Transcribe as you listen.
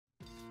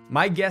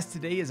My guest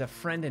today is a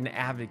friend and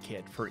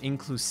advocate for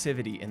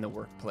inclusivity in the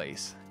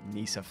workplace,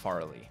 Nissa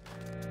Farley.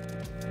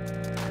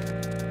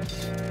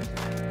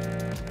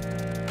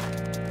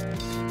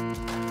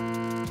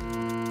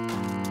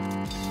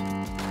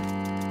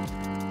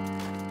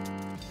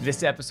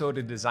 This episode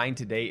of Design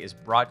Today is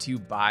brought to you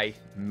by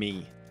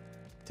me.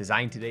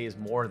 Design Today is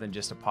more than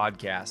just a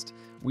podcast.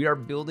 We are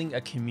building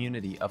a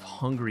community of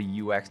hungry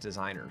UX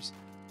designers.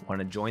 Want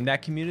to join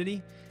that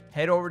community?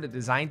 Head over to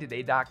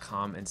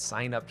designtoday.com and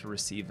sign up to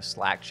receive a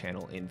Slack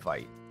channel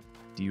invite.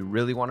 Do you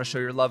really want to show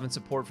your love and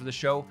support for the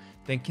show?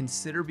 Then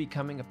consider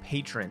becoming a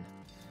patron.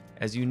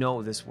 As you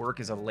know, this work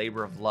is a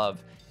labor of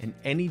love, and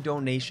any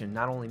donation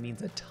not only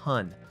means a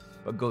ton,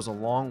 but goes a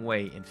long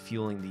way in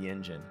fueling the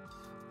engine.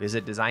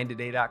 Visit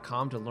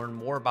designtoday.com to learn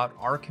more about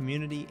our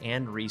community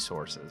and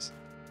resources.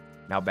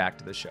 Now back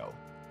to the show.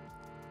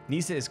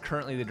 Nissa is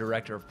currently the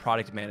Director of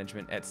Product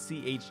Management at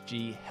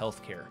CHG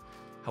Healthcare.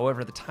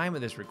 However, at the time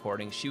of this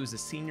recording, she was the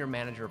Senior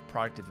Manager of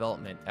Product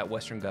Development at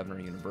Western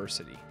Governor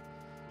University.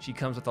 She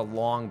comes with a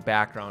long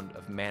background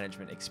of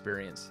management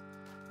experience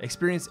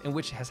in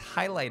which has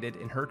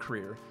highlighted in her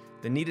career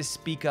the need to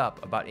speak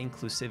up about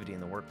inclusivity in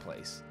the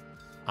workplace.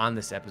 On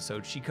this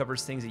episode, she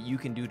covers things that you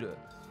can do to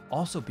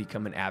also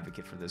become an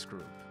advocate for this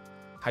group,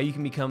 how you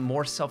can become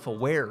more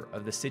self-aware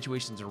of the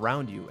situations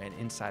around you and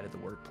inside of the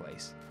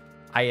workplace.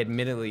 I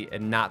admittedly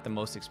am not the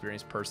most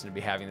experienced person to be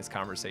having this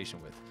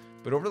conversation with,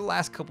 but over the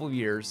last couple of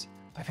years,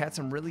 I've had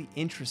some really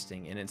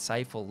interesting and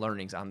insightful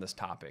learnings on this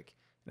topic,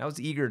 and I was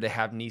eager to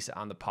have Nissa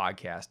on the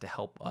podcast to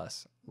help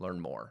us learn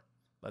more.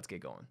 Let's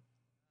get going.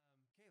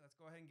 Okay, let's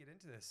go ahead and get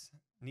into this.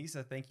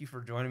 Nissa, thank you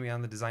for joining me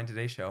on the Design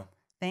Today show.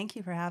 Thank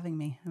you for having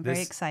me. I'm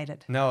very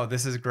excited. No,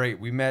 this is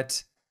great. We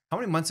met, how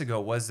many months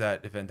ago was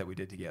that event that we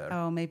did together?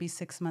 Oh, maybe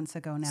 6 months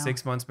ago now.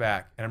 6 months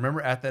back. And I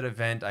remember at that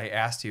event, I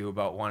asked you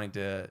about wanting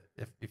to,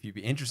 if you'd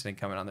be interested in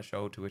coming on the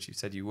show, to which you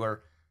said you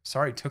were.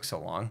 Sorry it took so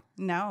long.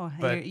 No,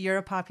 but you're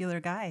a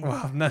popular guy. Well,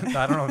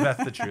 I don't know if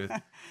that's the truth.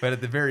 But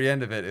at the very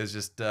end of it, it was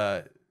just,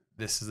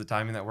 this is the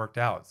timing that worked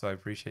out. So I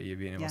appreciate you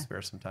being able to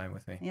spare some time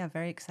with me. Yeah,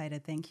 very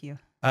excited. Thank you.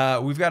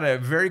 We've got a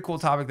very cool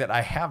topic that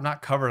I have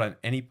not covered on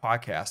any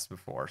podcast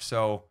before.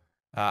 So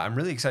I'm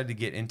really excited to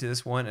get into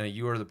this one, and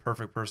you are the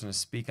perfect person to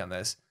speak on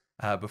this.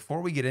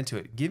 Before we get into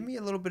it, give me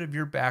a little bit of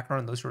your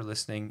background, those who are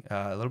listening,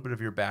 a little bit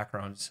of your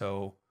background.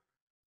 So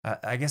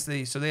I guess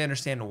they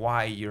understand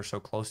why you're so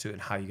close to it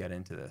and how you got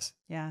into this.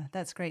 Yeah,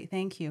 that's great.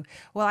 Thank you.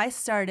 Well, I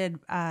started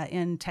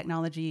in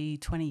technology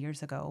 20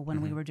 years ago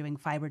when we were doing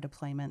fiber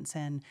deployments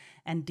and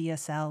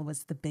DSL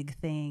was the big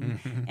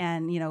thing.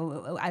 And,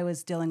 I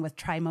was dealing with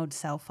tri-mode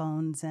cell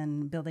phones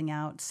and building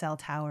out cell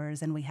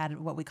towers. And we had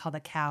what we called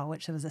a COW,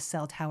 which was a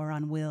cell tower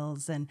on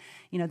wheels. And,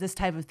 this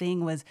type of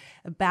thing was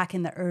back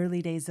in the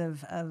early days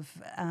of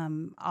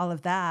all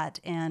of that.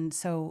 And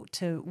so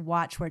to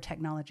watch where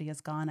technology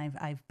has gone,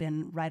 I've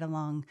been right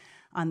along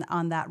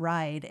on that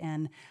ride,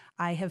 and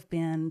I have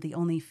been the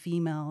only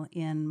female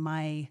in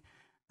my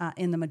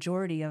in the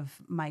majority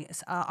of my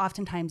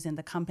oftentimes in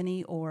the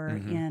company or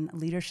in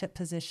leadership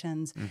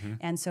positions.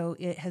 And so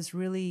it has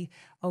really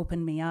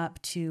opened me up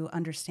to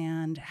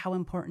understand how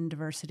important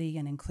diversity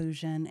and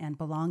inclusion and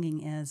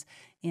belonging is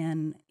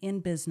in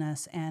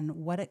business, and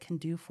what it can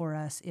do for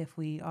us if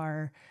we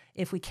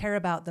care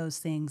about those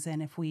things,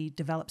 and if we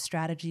develop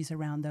strategies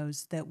around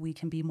those, that we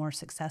can be more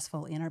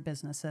successful in our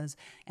businesses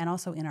and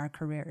also in our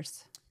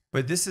careers.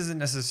 But this isn't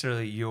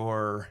necessarily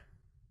you're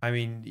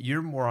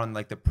more on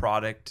like the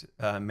product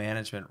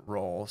management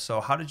role. So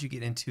how did you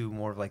get into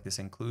more of like this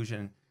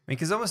inclusion?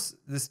 Because almost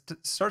this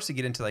starts to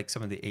get into like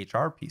some of the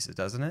HR pieces,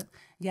 doesn't it?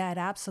 Yeah, it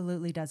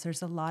absolutely does.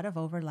 There's a lot of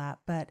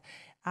overlap, but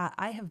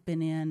I have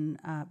been in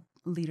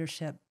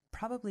leadership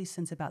probably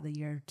since about the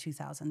year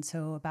 2000.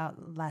 So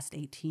about last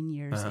 18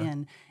 years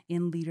in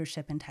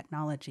leadership and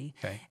technology.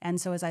 Okay. And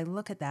so as I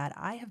look at that,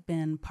 I have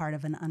been part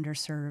of an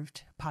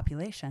underserved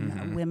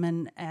population.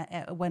 Women,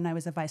 when I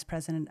was a vice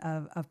president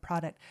of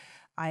product,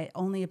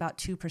 only about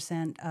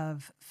 2%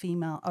 of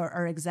female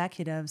or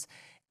executives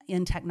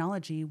in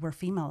technology were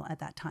female at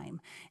that time.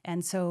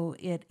 And so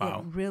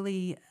I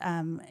really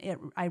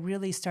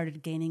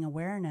started gaining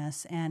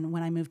awareness. And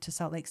when I moved to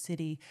Salt Lake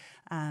City,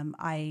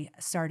 I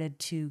started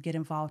to get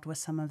involved with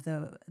some of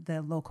the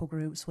local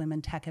groups,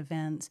 women tech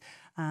events,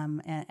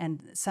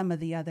 and some of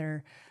the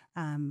other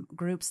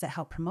groups that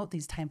help promote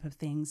these type of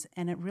things.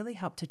 And it really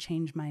helped to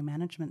change my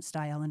management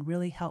style and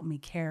really helped me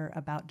care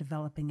about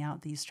developing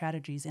out these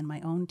strategies in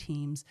my own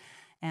teams.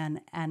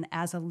 And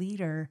as a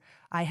leader,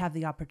 I have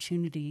the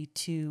opportunity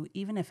to,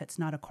 even if it's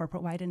not a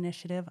corporate-wide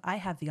initiative, I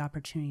have the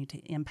opportunity to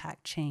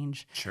impact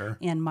change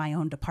in my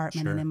own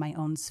department and in my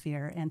own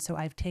sphere. And so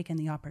I've taken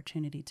the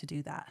opportunity to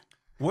do that.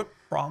 What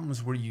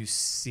problems were you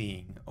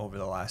seeing over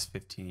the last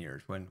 15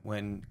 years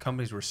when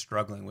companies were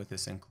struggling with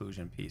this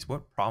inclusion piece?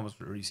 What problems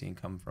were you seeing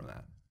come from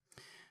that?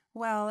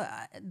 Well,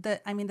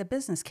 the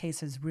business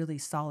case is really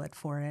solid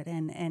for it.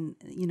 And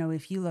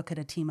if you look at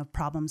a team of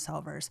problem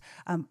solvers,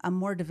 a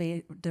more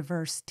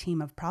diverse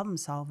team of problem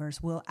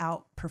solvers will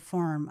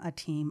outperform a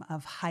team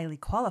of highly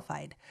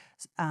qualified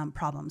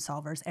problem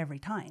solvers every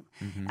time.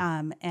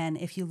 Mm-hmm. And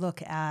if you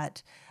look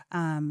at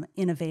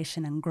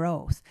innovation and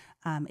growth,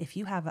 if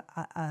you have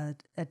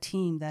a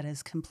team that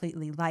is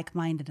completely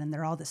like-minded and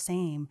they're all the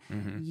same,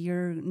 Mm-hmm.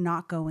 you're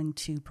not going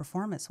to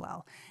perform as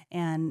well.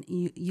 And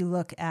you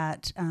look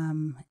at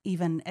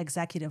even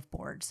executive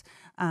boards,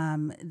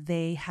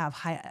 they have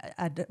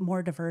a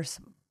more diverse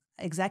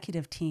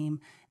executive team,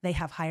 they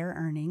have higher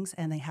earnings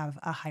and they have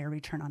a higher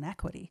return on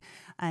equity.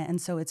 And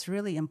so it's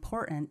really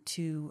important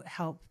to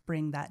help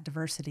bring that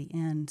diversity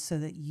in so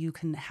that you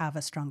can have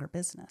a stronger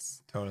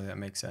business. Totally, that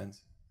makes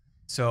sense.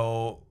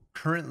 So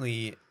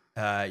currently,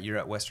 you're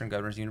at Western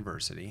Governors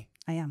University.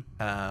 I am.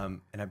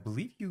 And I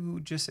believe you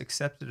just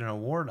accepted an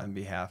award on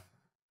behalf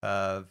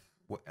of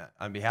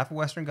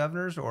Western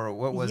Governors, or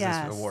what was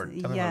this award?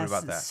 Tell me a little bit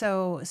about that.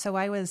 So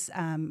I was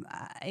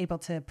able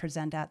to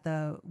present at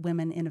the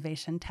Women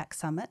Innovation Tech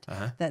Summit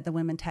that the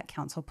Women Tech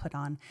Council put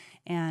on,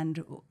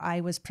 and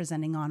I was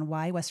presenting on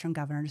why Western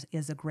Governors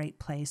is a great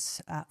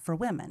place for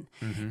women.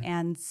 Mm-hmm.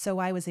 And so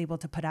I was able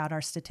to put out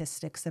our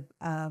statistics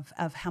of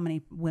how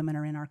many women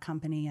are in our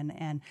company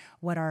and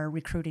what our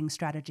recruiting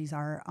strategies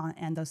are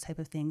and those type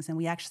of things. And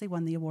we actually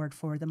won the award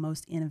for the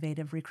most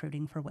innovative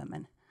recruiting for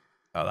women.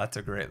 Oh, that's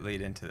a great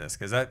lead into this,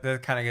 because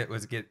that kind of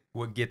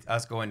what gets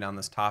us going down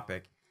this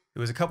topic. It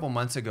was a couple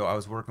months ago. I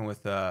was working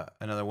with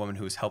another woman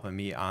who was helping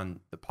me on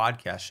the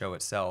podcast show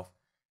itself,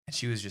 and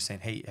she was just saying,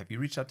 "Hey, have you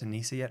reached out to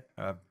Nissa yet?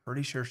 I'm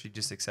pretty sure she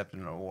just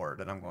accepted an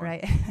award." And I'm going,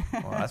 right.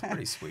 "Well, that's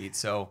pretty sweet."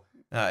 So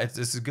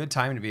it's a good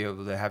time to be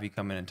able to have you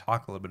come in and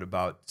talk a little bit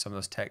about some of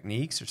those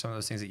techniques or some of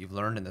those things that you've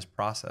learned in this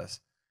process.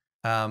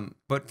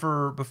 But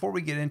before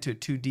we get into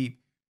it too deep,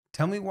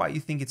 tell me why you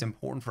think it's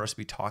important for us to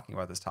be talking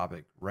about this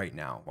topic right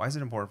now. Why is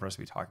it important for us to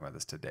be talking about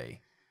this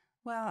today?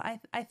 Well,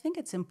 I think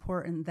it's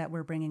important that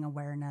we're bringing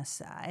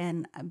awareness,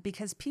 and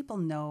because people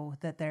know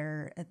that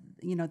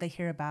they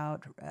hear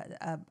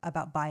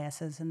about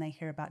biases and they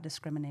hear about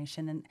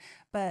discrimination,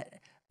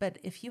 but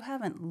if you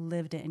haven't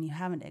lived it and you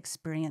haven't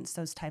experienced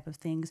those type of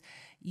things,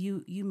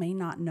 you may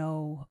not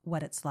know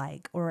what it's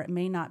like, or it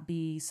may not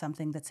be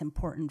something that's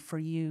important for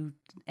you,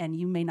 and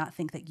you may not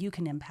think that you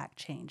can impact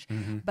change.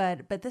 Mm-hmm.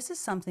 But this is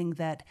something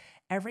that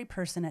every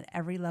person at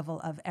every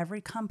level of every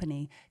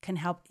company can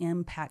help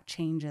impact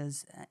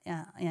changes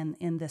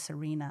in this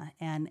arena,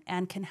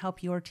 and can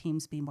help your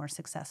teams be more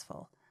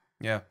successful.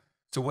 Yeah.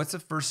 So what's the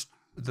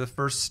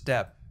first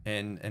step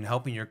in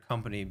helping your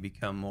company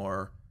become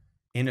more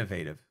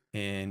innovative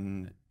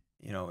in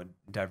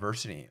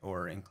diversity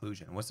or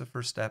inclusion? What's the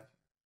first step?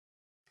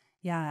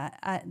 Yeah,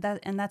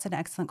 that's an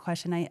excellent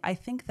question. I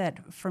think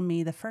that for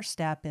me, the first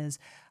step is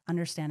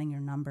understanding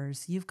your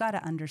numbers. You've got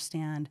to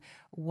understand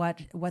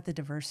what the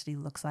diversity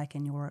looks like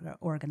in your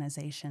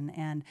organization.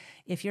 And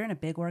if you're in a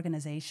big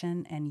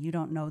organization and you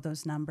don't know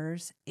those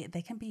numbers,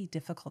 they can be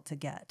difficult to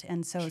get.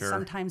 And so Sure.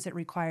 Sometimes it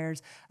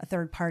requires a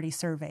third-party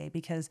survey,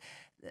 because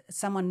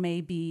someone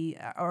may be,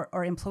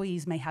 or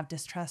employees may have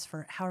distrust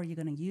for how are you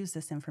going to use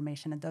this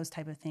information and those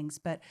type of things.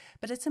 But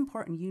it's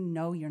important you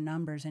know your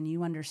numbers and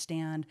you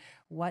understand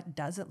what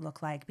does it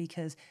look like,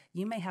 because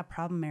you may have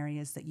problem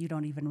areas that you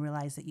don't even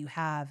realize that you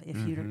have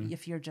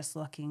if you're just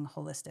looking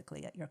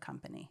holistically at your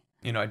company.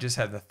 I just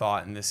had the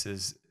thought, and this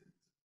is,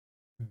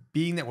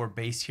 being that we're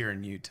based here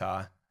in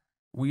Utah,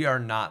 we are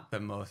not the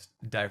most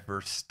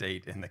diverse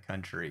state in the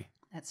country.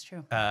 That's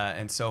true.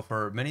 And so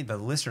for many of the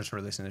listeners who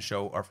are listening to the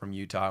show are from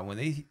Utah.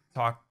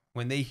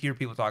 When they hear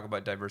people talk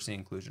about diversity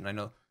and inclusion, I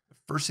know the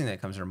first thing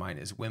that comes to their mind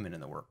is women in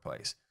the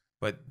workplace.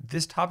 But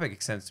this topic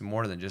extends to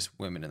more than just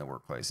women in the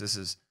workplace. This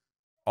is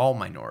all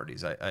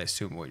minorities, I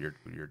assume, what you're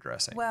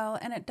addressing. Well,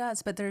 and it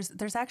does, but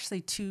there's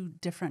actually two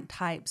different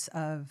types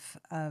of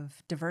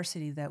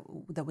diversity that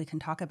we can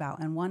talk about,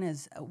 and one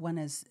is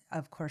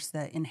of course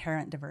the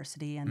inherent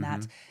diversity, and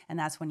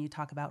that's when you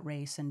talk about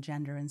race and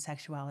gender and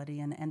sexuality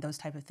and those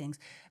type of things.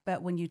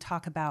 But when you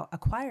talk about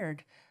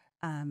acquired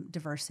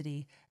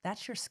diversity,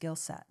 that's your skill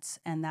sets,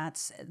 and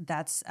that's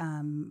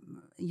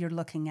you're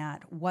looking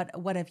at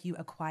what have you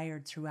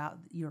acquired throughout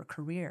your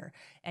career,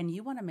 and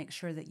you want to make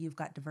sure that you've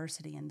got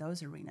diversity in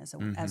those arenas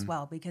as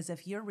well, because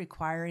if you're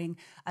requiring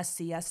a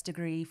CS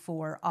degree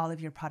for all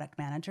of your product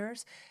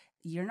managers,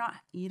 you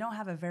don't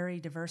have a very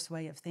diverse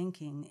way of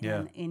thinking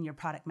in your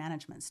product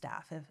management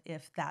staff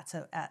if that's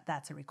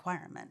a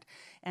requirement.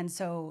 And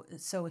so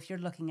if you're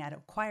looking at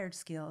acquired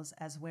skills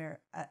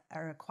or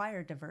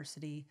acquired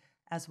diversity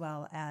as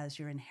well as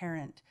your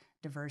inherent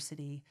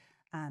diversity,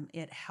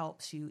 it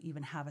helps you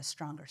even have a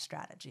stronger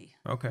strategy.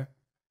 Okay,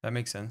 that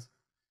makes sense.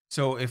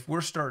 So if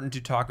we're starting to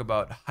talk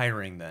about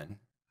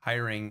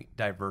hiring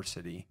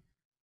diversity,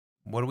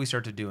 what do we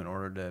start to do in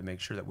order to make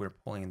sure that we're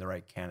pulling in the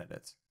right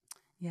candidates?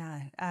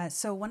 Yeah.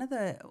 So one of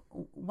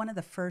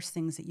the first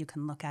things that you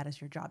can look at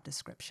is your job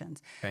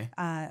descriptions. Okay.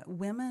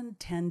 Women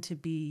tend to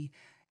be,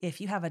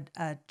 if you have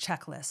a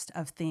checklist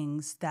of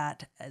things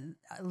that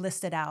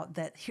listed out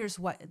that here's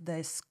what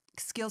the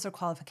skills or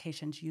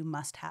qualifications you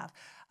must have,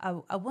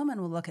 a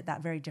woman will look at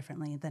that very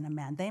differently than a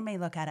man. They may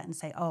look at it and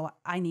say, oh,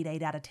 I need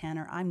 8 out of 10,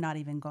 or I'm not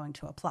even going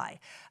to apply.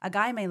 A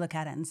guy may look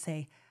at it and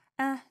say,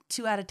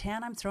 2 out of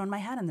 10, I'm throwing my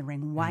hat in the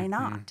ring. Why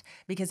not?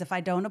 Because if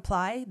I don't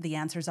apply, the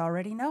answer's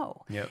already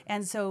no. Yep.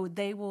 And so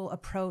they will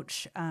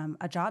approach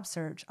a job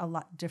search a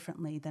lot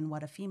differently than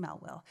what a female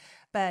will.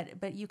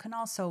 But you can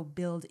also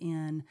build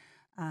in,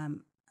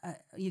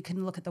 you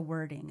can look at the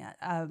wording.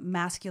 A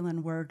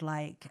masculine word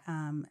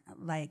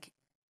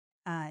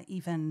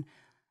even,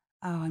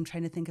 I'm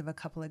trying to think of a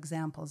couple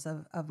examples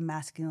of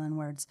masculine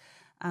words.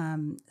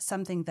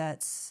 Something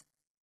that's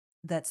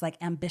like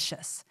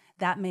ambitious,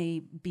 that may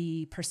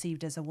be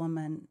perceived as a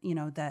woman,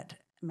 that,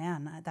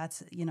 man,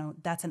 that's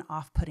an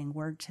off-putting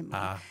word to me.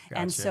 Gotcha.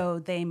 And so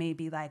they may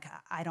be like,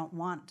 I don't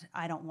want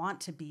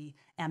to be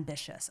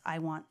ambitious. I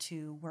want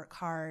to work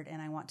hard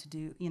and I want to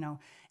do,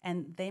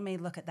 and they may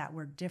look at that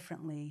word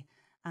differently.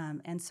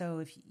 And so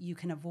if you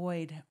can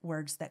avoid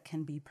words that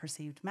can be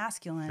perceived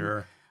masculine,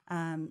 Sure.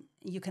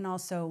 You can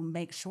also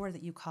make sure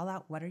that you call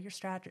out what are your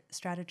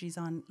strategies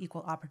on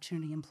equal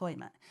opportunity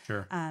employment.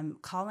 Sure.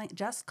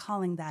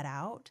 Calling that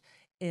out,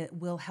 it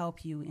will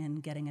help you in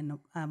getting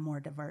a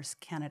more diverse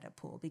candidate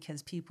pool,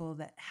 because people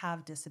that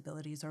have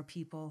disabilities or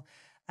people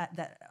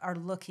that are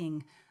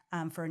looking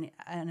for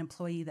an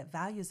employee that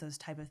values those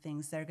type of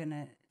things, they're going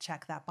to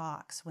check that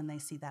box when they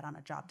see that on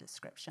a job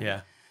description.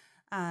 Yeah.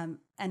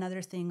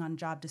 Another thing on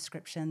job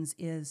descriptions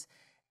is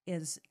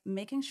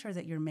making sure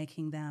that you're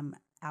making them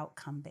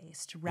outcome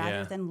based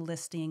rather than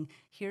listing,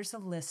 here's a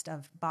list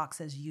of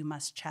boxes you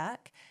must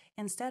check.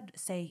 Instead,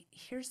 say,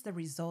 here's the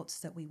results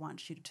that we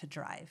want you to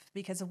drive,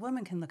 because a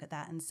woman can look at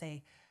that and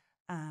say,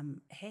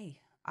 hey,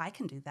 I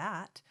can do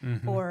that.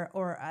 Or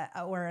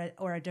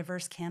a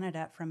diverse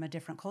candidate from a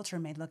different culture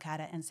may look at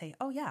it and say,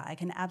 oh yeah, I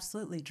can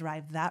absolutely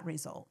drive that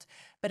result.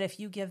 But if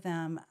you give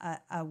them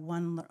a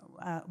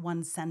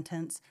one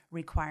sentence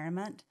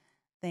requirement,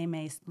 they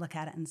may look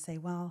at it and say,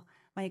 well,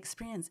 my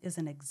experience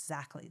isn't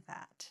exactly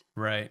that.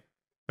 Right.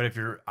 But if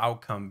you're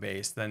outcome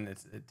based, then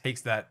it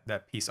takes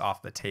that piece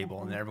off the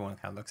table, and everyone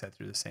kind of looks at it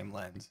through the same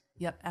lens.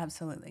 Yep,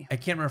 absolutely. I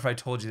can't remember if I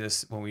told you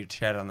this when we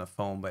chatted on the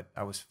phone, but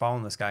I was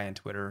following this guy on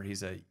Twitter.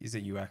 He's a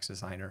UX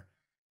designer,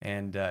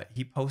 and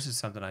he posted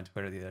something on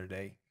Twitter the other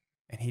day,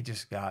 and he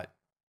just got,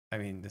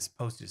 this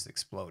post just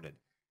exploded.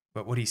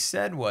 But what he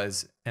said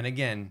was, and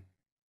again,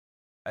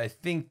 I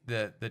think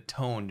the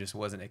tone just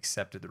wasn't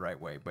accepted the right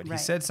way, but he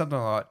said something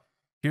about,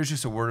 here's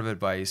just a word of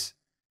advice.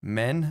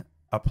 Men,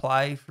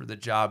 apply for the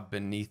job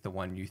beneath the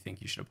one you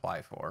think you should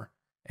apply for,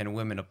 and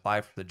women,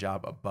 apply for the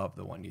job above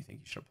the one you think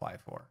you should apply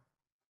for.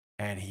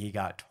 And he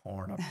got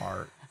torn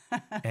apart.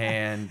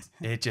 And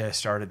it just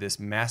started this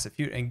massive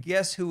feud. And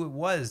guess who it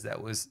was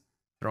that was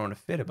throwing a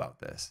fit about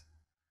this?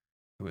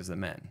 It was the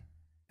men.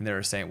 And they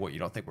were saying, what, you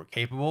don't think we're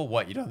capable?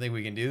 What, you don't think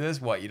we can do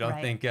this? What, you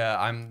don't think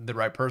I'm the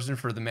right person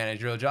for the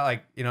managerial job?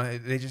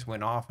 They just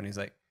went off, and he's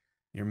like,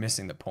 you're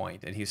missing the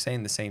point. And he was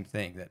saying the same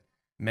thing, that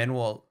men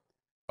will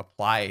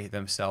apply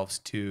themselves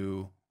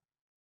to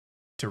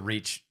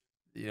reach,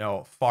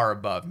 far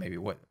above maybe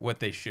what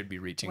they should be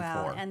reaching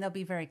for. And they'll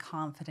be very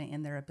confident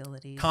in their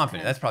abilities.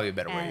 Confident, that's probably a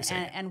better way to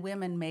say it. And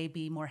women may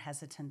be more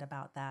hesitant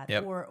about that.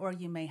 Yep. Or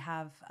you may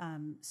have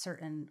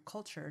certain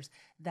cultures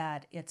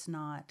that it's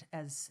not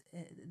as,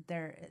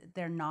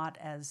 they're not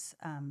as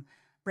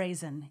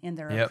brazen in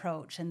their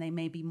approach, and they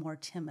may be more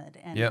timid.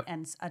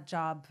 And a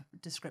job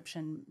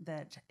description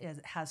that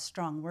has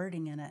strong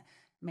wording in it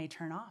may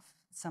turn off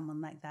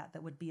someone like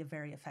that would be a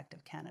very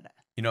effective candidate.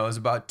 It was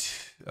about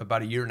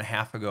a year and a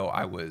half ago,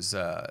 I was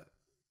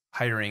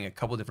hiring a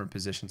couple different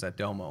positions at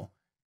Domo.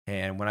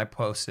 And when I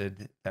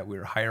posted that we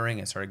were hiring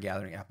and started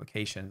gathering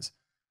applications,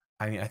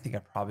 I think I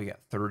probably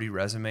got 30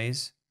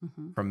 resumes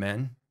from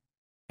men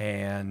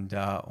and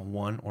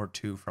 1 or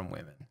 2 from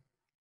women.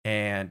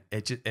 And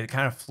it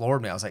kind of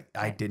floored me. I was like,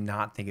 I did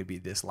not think it'd be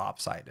this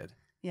lopsided.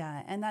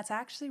 Yeah, and that's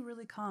actually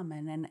really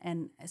common.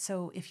 And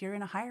so if you're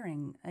a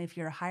hiring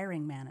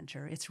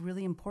manager, it's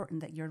really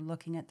important that you're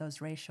looking at those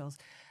ratios.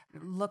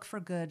 Look for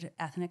good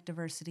ethnic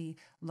diversity,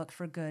 look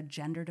for good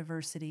gender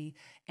diversity,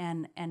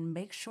 and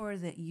make sure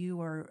that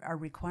you are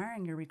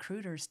requiring your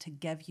recruiters to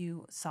give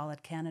you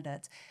solid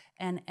candidates.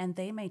 And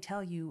they may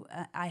tell you,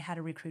 I had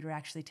a recruiter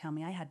actually tell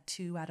me I had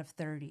 2 out of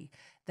 30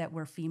 that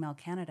were female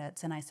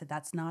candidates. And I said,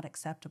 that's not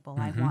acceptable.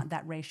 I want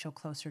that ratio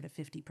closer to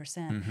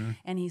 50%.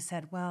 And he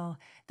said, well,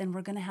 then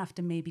we're going to have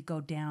to maybe go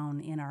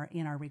down in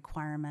our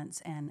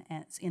requirements and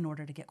in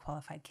order to get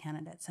qualified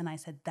candidates. And I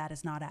said, that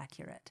is not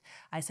accurate.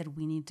 I said,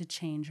 we need to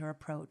change our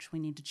approach. We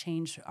need to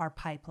change our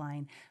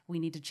pipeline. We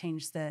need to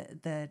change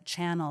the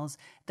channels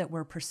that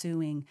we're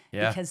pursuing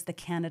because the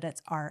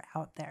candidates are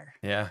out there.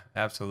 Yeah,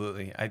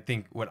 absolutely. I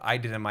think what I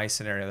did in my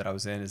scenario that I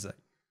was in is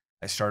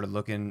I started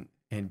looking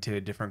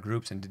into different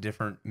groups, into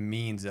different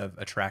means of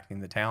attracting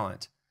the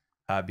talent.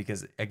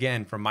 Because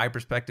again, from my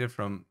perspective,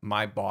 from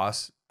my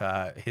boss,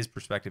 his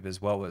perspective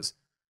as well was,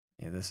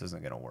 this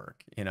isn't going to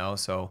work,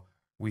 So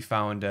we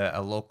found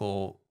a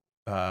local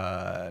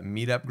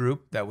meetup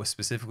group that was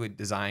specifically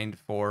designed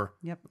for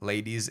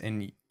ladies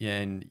in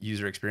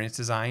user experience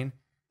design,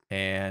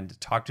 and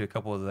talked to a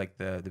couple of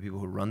the people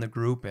who run the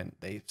group, and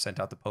they sent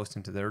out the post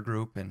into their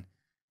group, and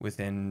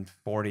within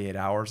 48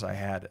 hours, I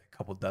had a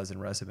couple dozen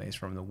resumes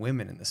from the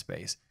women in the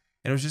space.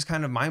 And it was just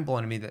kind of mind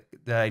blowing to me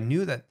that I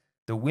knew that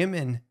the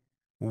women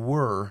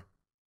were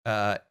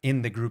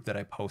in the group that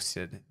I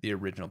posted the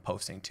original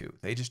posting to.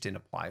 They just didn't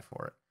apply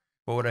for it.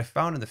 But what I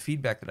found in the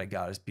feedback that I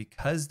got is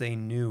because they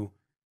knew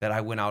that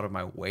I went out of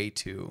my way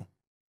to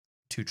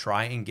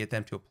try and get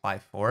them to apply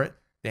for it,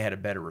 they had a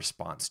better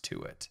response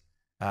to it.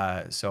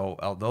 So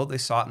although they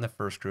saw it in the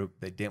first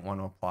group, they didn't want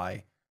to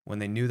apply. When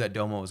they knew that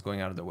Domo was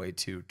going out of their way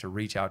to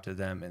reach out to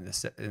them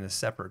in a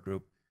separate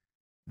group,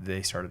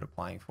 they started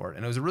applying for it.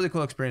 And it was a really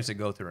cool experience to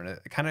go through. And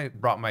it kind of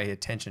brought my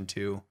attention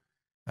to,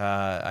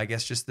 I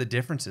guess, just the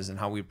differences in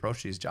how we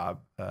approach these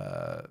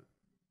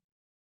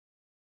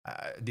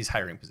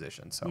hiring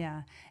positions. So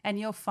yeah, and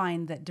you'll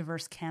find that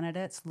diverse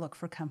candidates look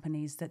for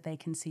companies that they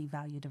can see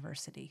value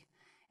diversity.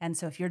 And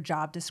so if your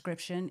job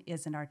description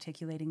isn't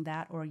articulating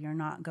that, or you're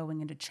not going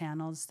into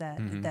channels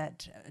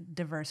that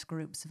diverse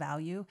groups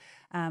value,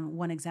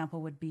 one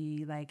example would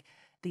be like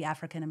the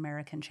African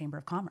American Chamber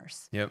of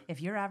Commerce. Yep.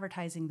 If you're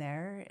advertising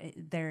there,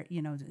 they're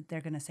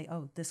going to say,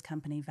 oh, this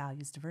company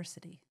values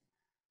diversity.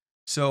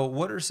 So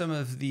what are some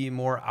of the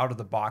more out of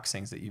the box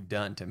things that you've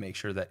done to make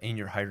sure that in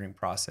your hiring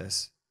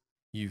process,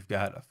 you've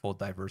got a full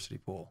diversity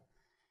pool?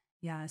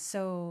 Yeah,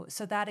 so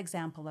that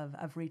example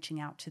of reaching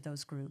out to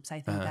those groups,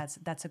 I think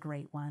that's a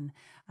great one,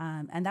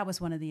 and that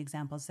was one of the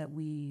examples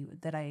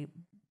that I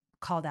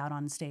called out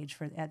on stage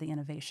at the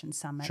Innovation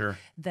Summit. Sure.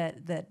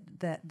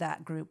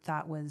 That group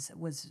thought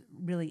was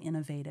really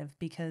innovative,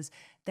 because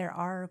there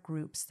are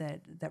groups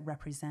that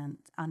represent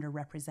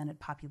underrepresented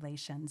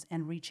populations,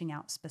 and reaching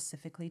out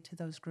specifically to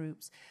those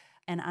groups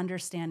and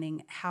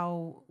understanding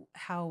how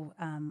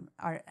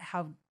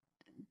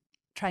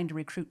trying to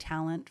recruit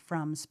talent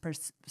from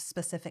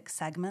specific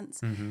segments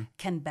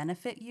can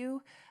benefit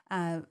you.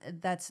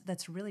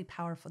 That's really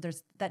powerful.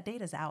 That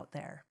data's out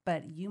there,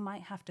 but you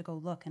might have to go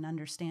look and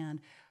understand,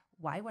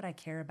 why would I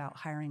care about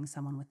hiring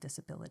someone with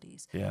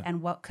disabilities? Yeah.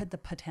 And what could the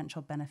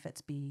potential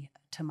benefits be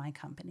to my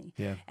company?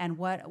 Yeah. And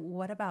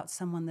what about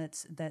someone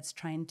that's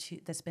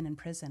been in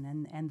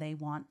prison and they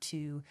want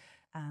to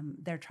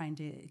they're trying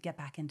to get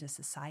back into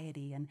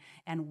society,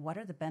 and what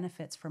are the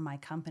benefits for my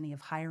company of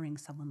hiring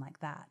someone like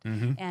that?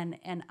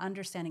 And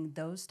understanding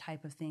those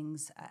type of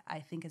things, I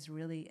think, is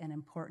really an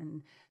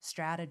important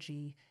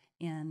strategy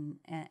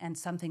and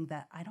something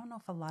that I don't know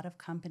if a lot of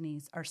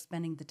companies are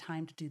spending the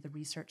time to do the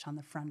research on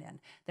the front end.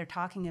 They're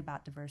talking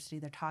about diversity,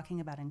 they're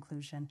talking about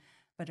inclusion,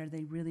 but are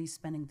they really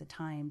spending the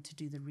time to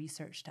do the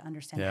research to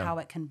understand how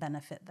it can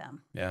benefit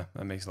them? Yeah,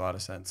 that makes a lot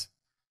of sense.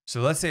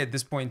 So let's say at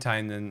this point in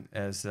time, then,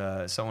 as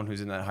someone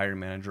who's in that hiring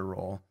manager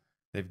role,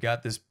 they've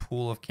got this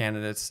pool of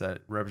candidates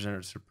that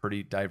represent a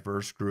pretty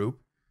diverse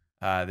group.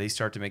 They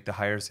start to make the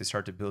hires. They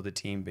start to build a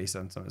team based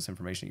on some of this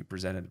information you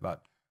presented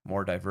about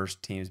more diverse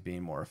teams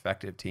being more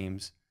effective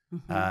teams.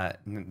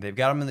 They've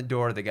got them in the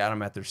door. They got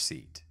them at their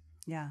seat.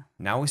 Yeah.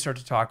 Now we start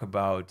to talk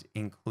about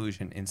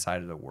inclusion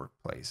inside of the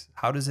workplace.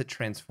 How does it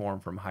transform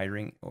from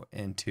hiring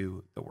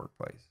into the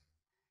workplace?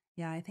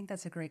 Yeah, I think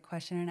that's a great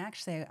question. And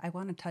actually, I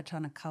want to touch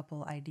on a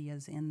couple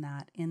ideas in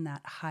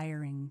that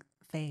hiring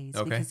phase,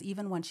 because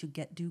even once you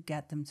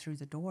get them through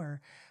the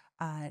door,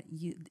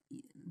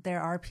 there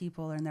are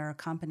people and there are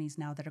companies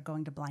now that are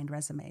going to blind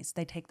resumes.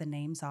 They take the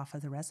names off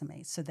of the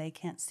resumes, so they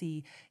can't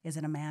see, is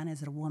it a man,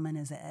 is it a woman,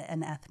 is it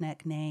an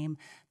ethnic name,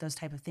 those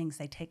type of things.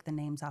 They take the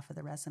names off of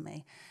the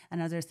resume.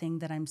 Another thing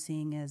that I'm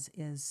seeing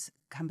is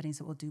companies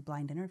that will do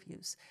blind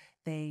interviews.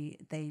 They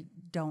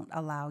don't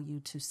allow you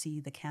to see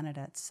the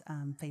candidates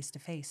face to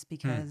face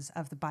because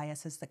of the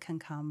biases that can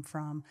come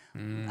from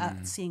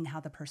seeing how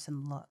the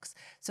person looks.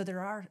 So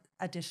there are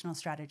additional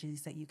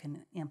strategies that you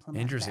can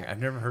implement. Interesting. there. I've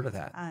never heard of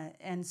that.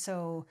 And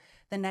so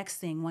the next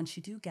thing, once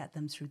you do get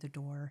them through the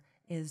door,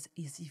 is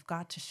you've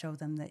got to show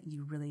them that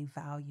you really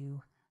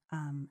value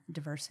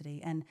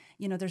diversity. And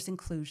there's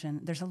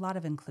inclusion. There's a lot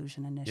of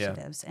inclusion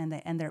initiatives, and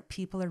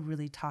people are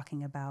really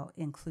talking about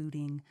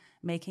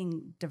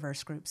making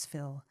diverse groups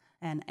feel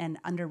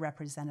and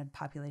underrepresented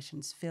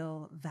populations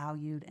feel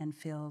valued and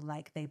feel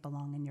like they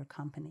belong in your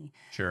company.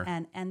 Sure.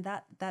 And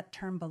that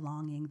term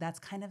belonging, that's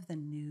kind of the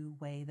new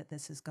way that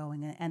this is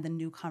going, and the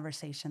new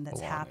conversation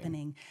that's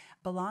happening.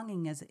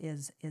 Belonging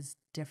is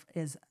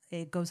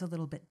it goes a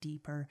little bit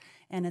deeper,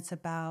 and it's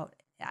about,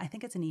 I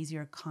think it's an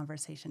easier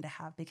conversation to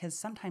have, because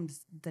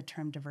sometimes the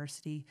term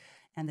diversity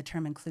and the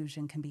term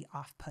inclusion can be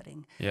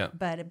off-putting. Yeah.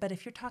 But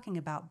if you're talking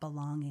about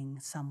belonging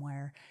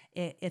somewhere,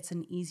 it's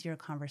an easier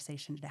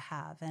conversation to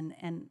have.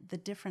 And the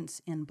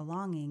difference in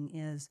belonging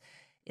is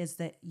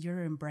that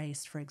you're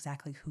embraced for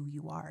exactly who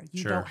you are.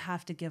 You don't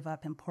have to give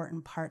up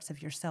important parts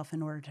of yourself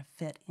in order to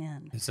fit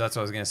in. So that's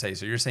what I was going to say.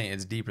 So you're saying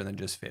it's deeper than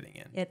just fitting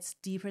in. It's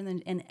deeper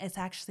than, and it's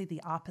actually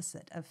the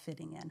opposite of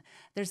fitting in.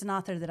 There's an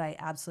author that I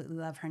absolutely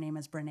love. Her name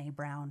is Brene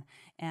Brown,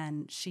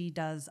 and she's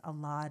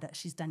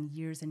done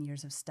years and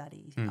years of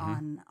study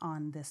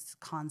on this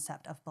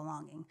concept of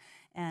belonging.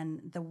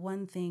 And the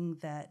one thing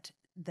that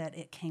that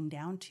it came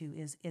down to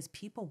is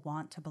people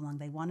want to belong.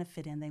 They want to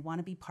fit in. They want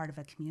to be part of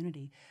a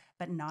community,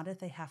 but not if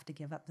they have to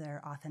give up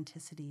their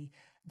authenticity,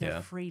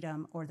 their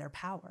freedom, or their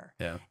power.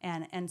 Yeah.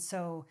 And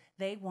so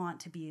they want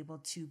to be able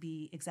to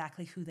be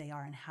exactly who they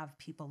are and have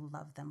people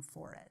love them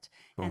for it.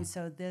 Cool. And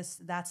so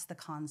that's the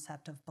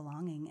concept of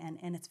belonging.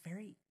 And it's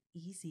very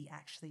easy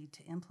actually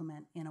to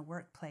implement in a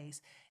workplace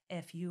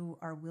if you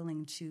are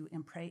willing to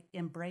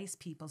embrace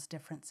people's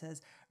differences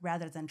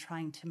rather than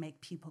trying to make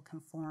people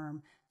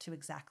conform to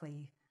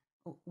exactly,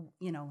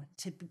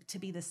 to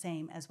be the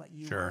same as what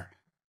you are.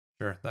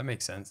 Sure. That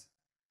makes sense.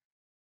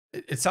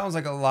 It sounds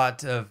like a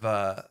lot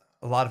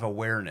of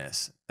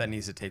awareness that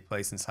needs to take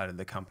place inside of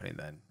the company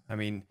then. I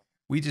mean,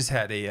 we just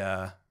had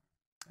a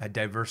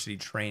diversity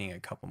training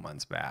a couple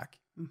months back.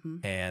 Mm-hmm.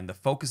 And the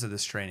focus of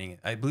this training,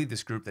 I believe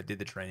this group that did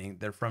the training,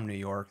 they're from New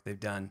York. They've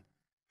done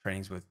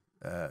trainings with,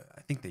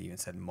 I think they even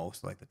said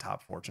most like the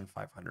top Fortune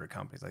 500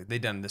 companies. Like they've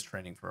done this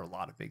training for a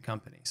lot of big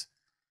companies.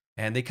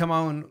 And they come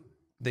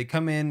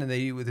in and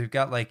they've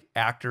got like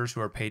actors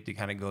who are paid to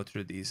kind of go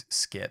through these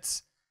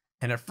skits.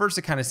 And at first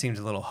it kind of seems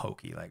a little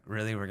hokey. Like,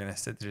 really, we're going to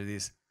sit through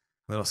these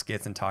little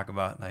skits and talk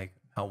about like,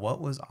 oh, what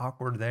was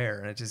awkward there?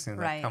 And it just seems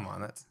like, come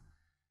on,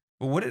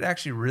 but what it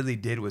actually really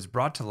did was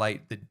brought to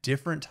light the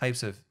different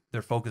types of,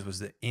 their focus was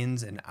the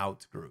ins and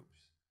outs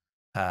groups.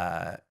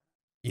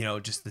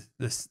 Just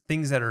the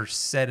things that are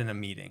said in a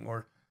meeting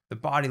or the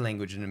body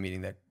language in a meeting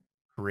that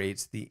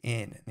creates the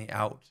in and the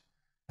out.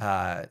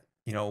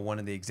 One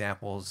of the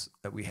examples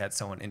that we had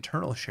someone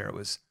internal share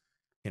was,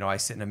 I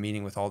sit in a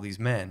meeting with all these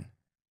men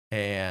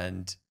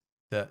and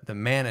the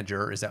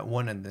manager is at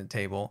one end of the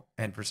table.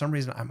 And for some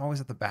reason, I'm always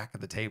at the back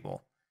of the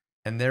table.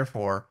 And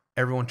therefore,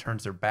 everyone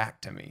turns their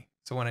back to me.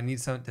 So when I need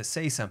someone to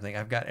say something,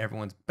 I've got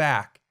everyone's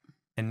back.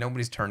 And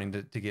nobody's turning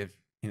to give,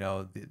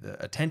 the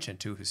attention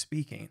to who's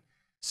speaking.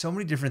 So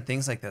many different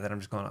things like that I'm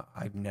just going,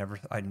 I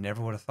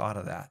never would have thought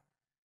of that.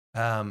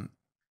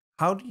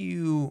 How do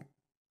you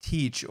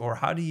teach or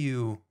how do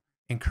you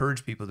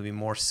encourage people to be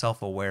more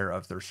self-aware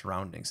of their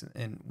surroundings?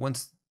 And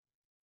once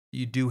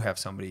you do have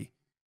somebody,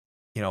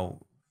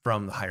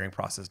 from the hiring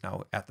process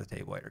now at the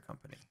table at your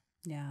company.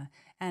 Yeah.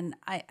 And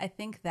I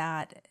think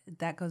that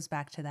goes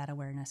back to that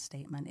awareness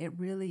statement. It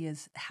really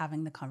is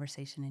having the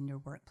conversation in your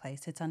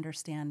workplace. It's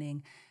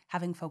understanding,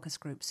 having focus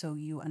groups so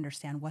you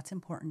understand what's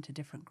important to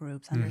different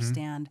groups,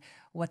 understand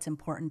what's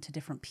important to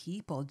different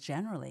people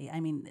generally.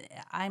 I mean,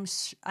 I'm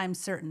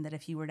certain that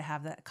if you were to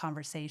have that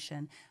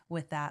conversation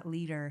with that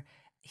leader,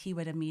 he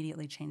would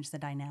immediately change the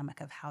dynamic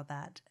of how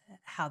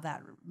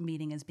that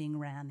meeting is being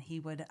ran. He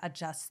would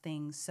adjust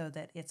things so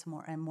that it's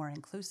more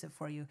inclusive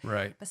for you.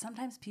 Right. But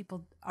sometimes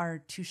people are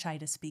too shy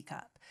to speak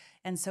up.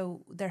 And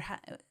so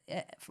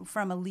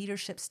from a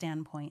leadership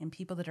standpoint, and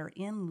people that are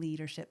in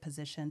leadership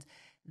positions,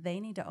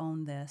 they need to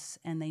own this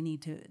and they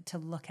need to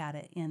look at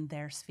it in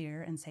their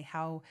sphere and say,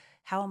 how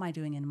am I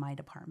doing in my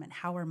department?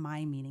 How are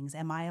my meetings?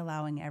 Am I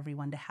allowing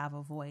everyone to have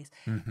a voice?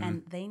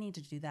 And they need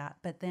to do that.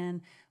 But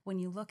then when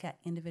you look at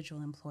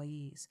individual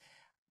employees,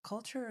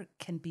 culture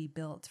can be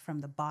built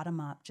from the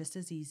bottom up just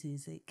as easy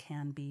as it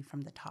can be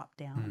from the top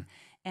down,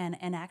 and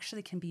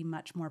actually can be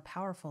much more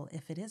powerful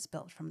if it is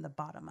built from the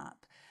bottom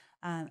up.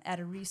 At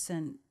a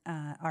recent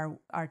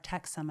our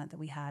tech summit that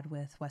we had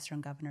with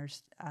Western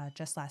governors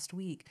just last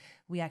week,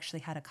 we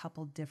actually had a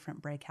couple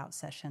different breakout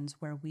sessions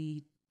where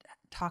we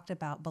talked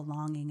about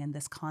belonging and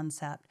this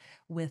concept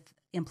with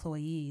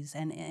employees,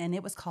 and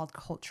it was called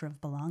Culture of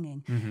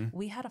Belonging.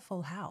 We had a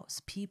full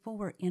house. People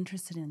were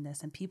interested in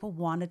this, and people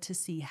wanted to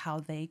see how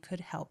they could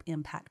help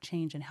impact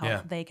change and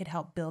how they could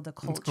help build a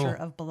culture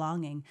of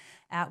belonging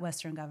at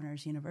Western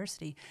Governors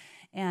University.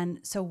 And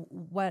so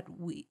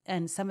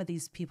some of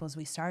these people, as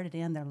we started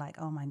in, they're like,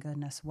 oh my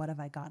goodness, what have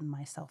I gotten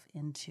myself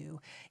into?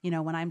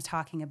 When I'm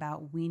talking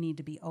about we need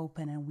to be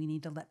open and we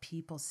need to let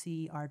people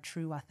see our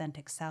true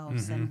authentic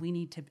selves, and we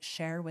need to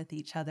share with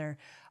each other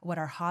what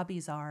our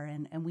hobbies are,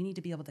 and we need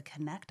to be able to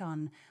connect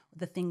on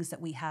the things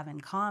that we have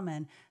in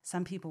common.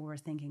 Some people were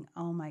thinking,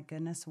 oh my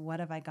goodness, what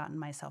have I gotten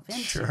myself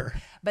into? Sure.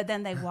 But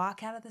then they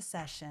walk out of the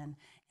session,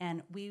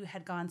 and we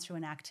had gone through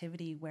an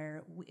activity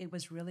where it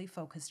was really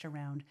focused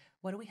around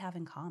what do we have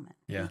in common?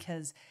 Yeah.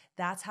 Because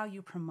that's how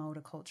you promote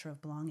a culture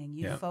of belonging.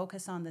 You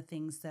focus on the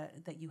things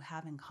that you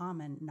have in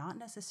common, not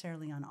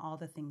necessarily on all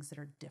the things that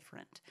are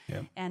different.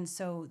 Yeah. And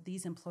so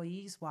these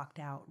employees walked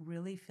out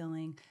really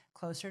feeling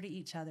closer to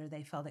each other.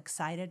 They felt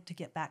excited to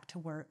get back to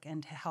work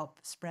and to help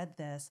spread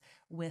this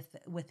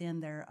within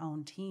their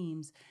own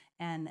teams.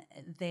 And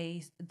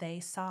they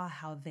saw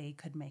how they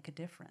could make a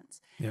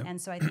difference. Yeah.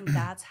 And so I think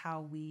that's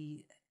how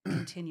we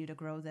continue to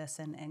grow this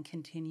and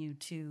continue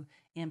to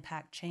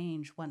impact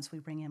change. Once we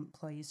bring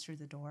employees through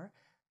the door,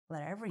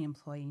 let every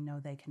employee know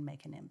they can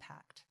make an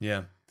impact.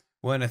 Yeah.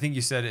 Well, and I think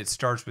you said it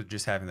starts with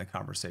just having the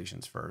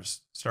conversations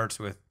first. Starts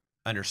with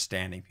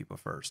understanding people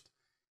first.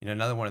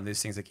 Another one of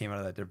these things that came out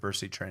of that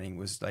diversity training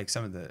was like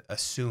some of the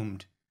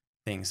assumed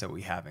things that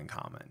we have in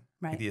common,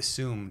 right? Like the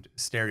assumed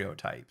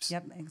stereotypes.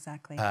 Yep,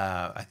 exactly.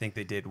 I think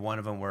they did one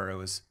of them where it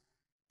was,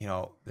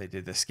 they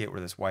did the skit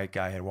where this white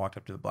guy had walked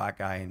up to the black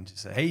guy and just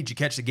said, "Hey, did you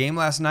catch the game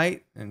last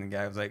night?" And the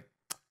guy was like,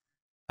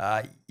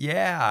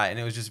 yeah. And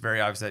it was just very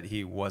obvious that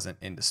he wasn't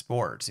into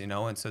sports,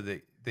 and so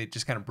they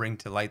just kind of bring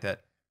to light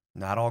that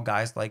not all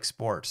guys like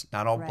sports,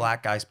 not all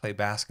black guys play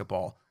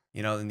basketball,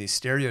 and these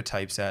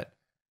stereotypes that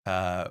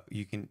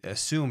you can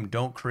assume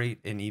don't create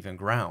an even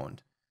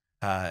ground.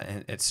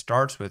 And it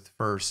starts with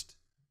first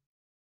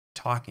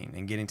talking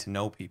and getting to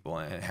know people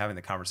and having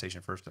the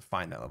conversation first to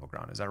find that level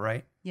ground. Is that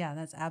right? Yeah,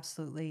 that's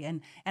absolutely.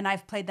 And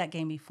I've played that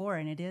game before,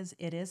 and it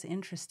is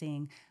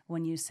interesting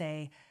when you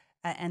say,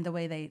 and the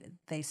way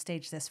they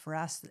staged this for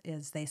us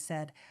is they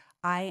said,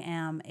 I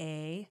am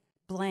a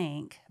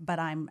blank, but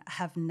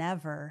have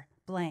never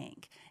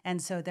blank.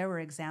 And so there were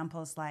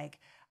examples like,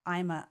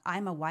 I'm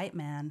a white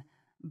man,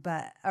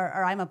 but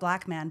or I'm a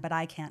black man, but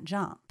I can't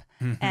jump.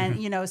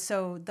 And,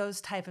 so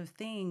those type of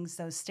things,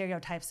 those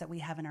stereotypes that we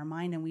have in our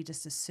mind, and we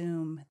just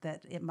assume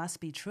that it must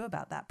be true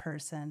about that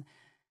person.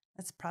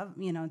 That's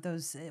probably,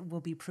 those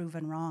will be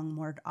proven wrong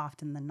more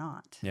often than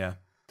not. Yeah.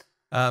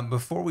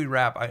 Before we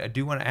wrap, I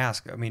do want to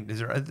ask, is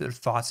there other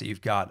thoughts that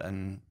you've got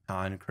on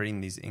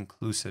creating these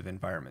inclusive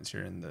environments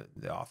here in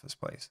the office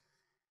place?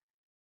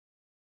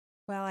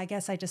 Well, I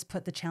guess I just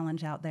put the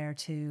challenge out there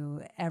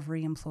to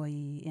every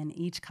employee in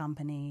each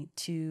company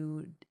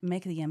to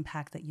make the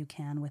impact that you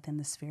can within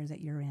the sphere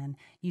that you're in.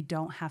 You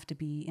don't have to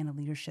be in a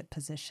leadership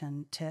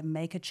position to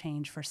make a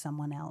change for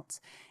someone else,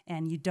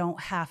 and you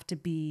don't have to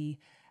be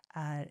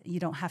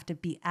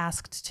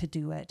asked to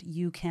do it.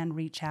 You can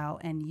reach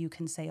out and you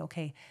can say,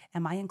 okay,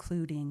 am I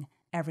including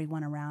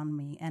everyone around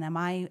me? And am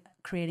I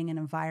creating an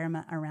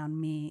environment around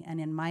me and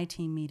in my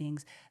team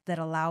meetings that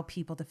allow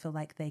people to feel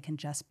like they can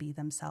just be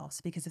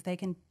themselves? Because if they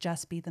can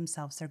just be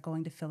themselves, they're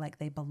going to feel like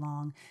they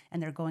belong,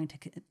 and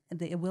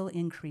it will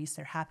increase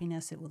their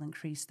happiness. It will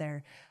increase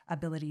their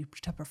ability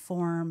to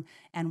perform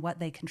and what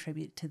they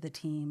contribute to the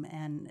team.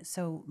 And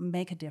so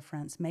make a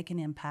difference, make an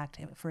impact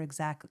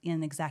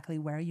in exactly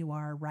where you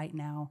are right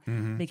now,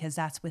 because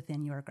that's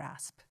within your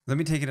grasp. Let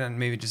me take it on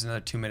maybe just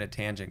another 2-minute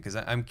tangent, because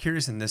I'm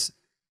curious in this.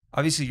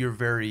 Obviously, you're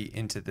very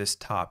into this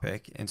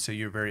topic, and so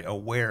you're very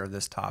aware of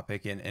this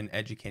topic and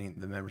educating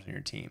the members on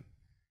your team.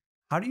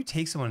 How do you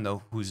take someone,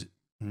 though, who's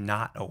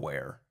not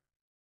aware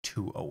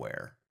to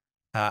aware?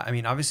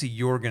 Obviously,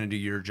 you're going to do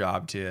your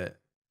job to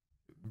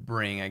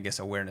bring, I guess,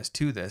 awareness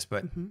to this,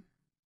 but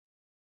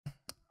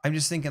I'm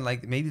just thinking,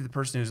 like, maybe the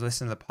person who's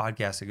listening to the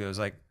podcast goes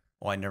like,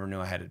 well, I never knew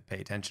I had to pay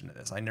attention to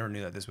this. I never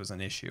knew that this was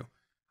an issue.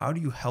 How do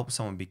you help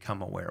someone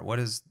become aware? What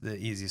is the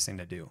easiest thing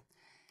to do?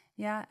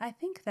 Yeah, I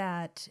think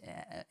that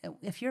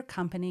if your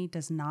company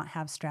does not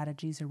have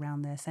strategies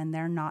around this, and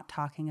they're not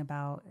talking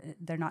about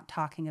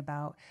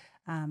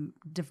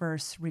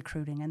diverse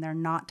recruiting, and they're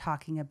not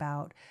talking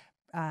about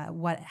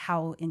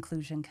how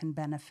inclusion can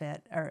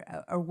benefit, or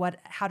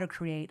how to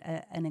create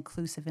an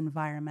inclusive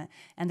environment,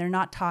 and they're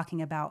not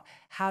talking about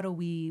how do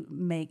we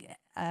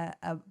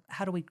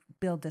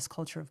build this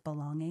culture of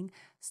belonging.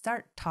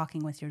 Start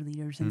talking with your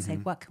leaders and say,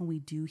 what can we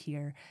do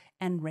here?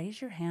 And raise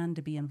your hand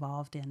to be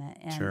involved in it.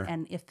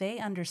 And if they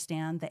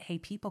understand that, hey,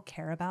 people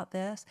care about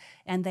this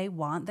and they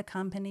want the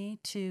company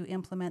to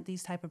implement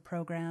these type of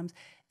programs,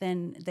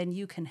 then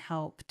you can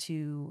help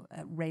to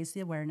raise the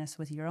awareness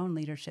with your own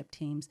leadership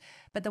teams.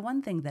 But the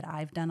one thing that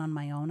I've done on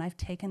my own, I've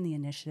taken the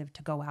initiative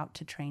to go out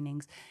to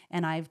trainings,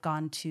 and I've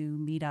gone to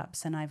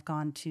meetups, and I've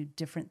gone to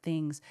different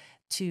things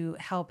to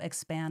help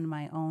expand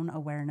my own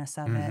awareness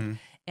of it.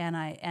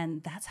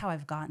 And that's how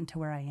I've gotten to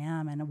where I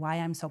am, and why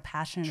I'm so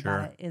passionate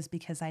about it is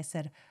because I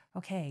said,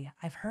 okay,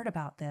 I've heard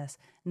about this.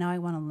 Now I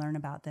want to learn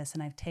about this.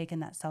 And I've taken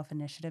that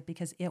self-initiative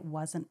because it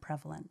wasn't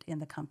prevalent in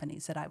the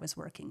companies that I was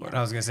working in.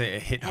 I was going to say,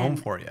 it hit home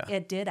for you.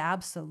 It did,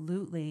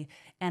 absolutely.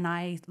 And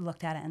I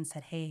looked at it and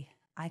said, hey,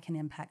 I can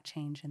impact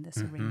change in this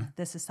arena.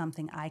 This is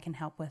something I can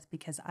help with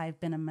because I've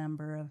been a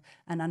member of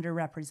an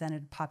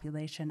underrepresented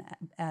population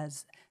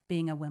as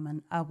being a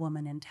woman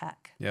in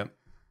tech. Yep.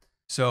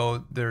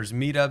 So there's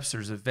meetups,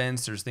 there's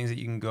events, there's things that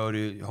you can go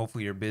to.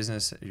 Hopefully your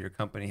business, your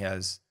company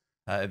has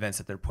events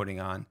that they're putting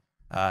on.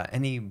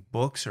 Any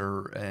books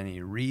or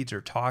any reads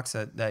or talks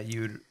that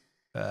you'd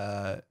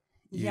I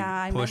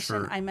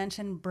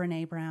mentioned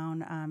Brene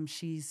Brown.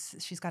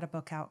 She's got a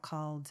book out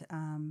called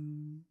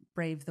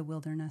Brave the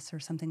Wilderness or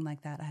something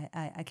like that.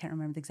 I can't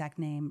remember the exact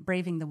name.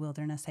 Braving the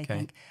Wilderness, I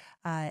think.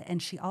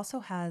 And she also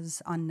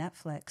has on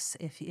Netflix.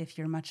 If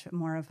you're much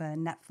more of a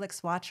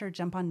Netflix watcher,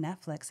 jump on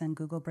Netflix and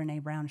Google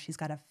Brene Brown. She's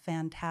got a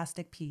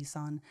fantastic piece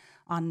on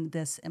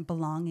this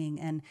belonging,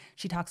 and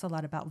she talks a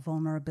lot about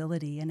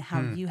vulnerability and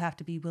how you have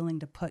to be willing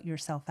to put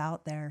yourself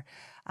out there.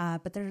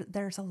 But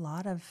there's a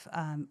lot of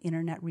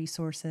internet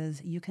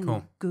resources. You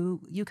can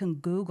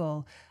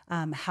Google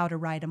how to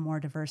write a more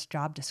diverse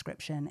job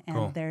description,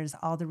 and there's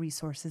all the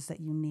resources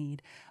that you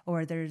need.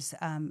 Or there's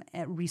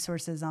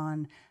resources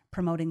on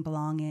promoting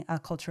belonging, a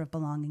culture of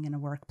belonging in a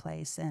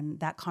workplace, and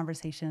that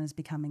conversation is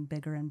becoming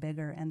bigger and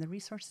bigger, and the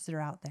resources are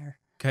out there.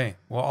 Okay,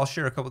 well, I'll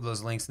share a couple of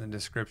those links in the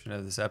description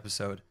of this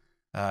episode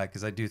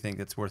because I do think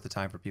it's worth the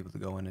time for people to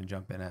go in and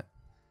jump in it.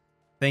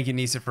 Thank you,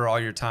 Nissa, for all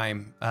your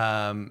time.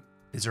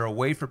 Is there a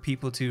way for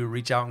people to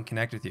reach out and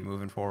connect with you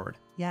moving forward?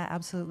 Yeah,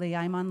 absolutely.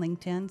 I'm on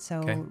LinkedIn, so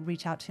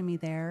reach out to me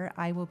there.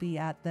 I will be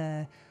at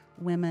the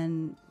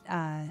Women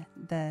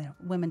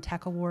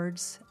Tech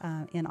Awards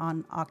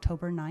on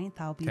October 9th.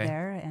 I'll be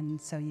there,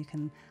 and so you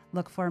can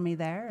look for me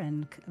there,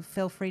 and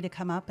feel free to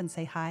come up and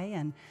say hi.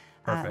 And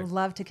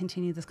love to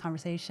continue this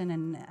conversation,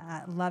 and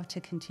love to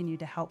continue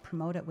to help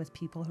promote it with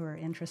people who are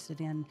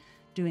interested in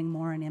doing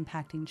more and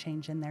impacting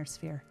change in their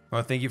sphere.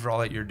 Well, thank you for all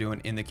that you're doing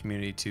in the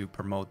community to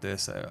promote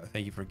this.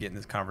 Thank you for getting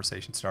this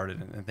conversation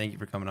started, and thank you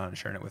for coming on and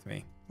sharing it with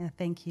me. Yeah,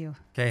 thank you.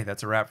 Okay,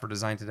 that's a wrap for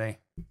Design Today.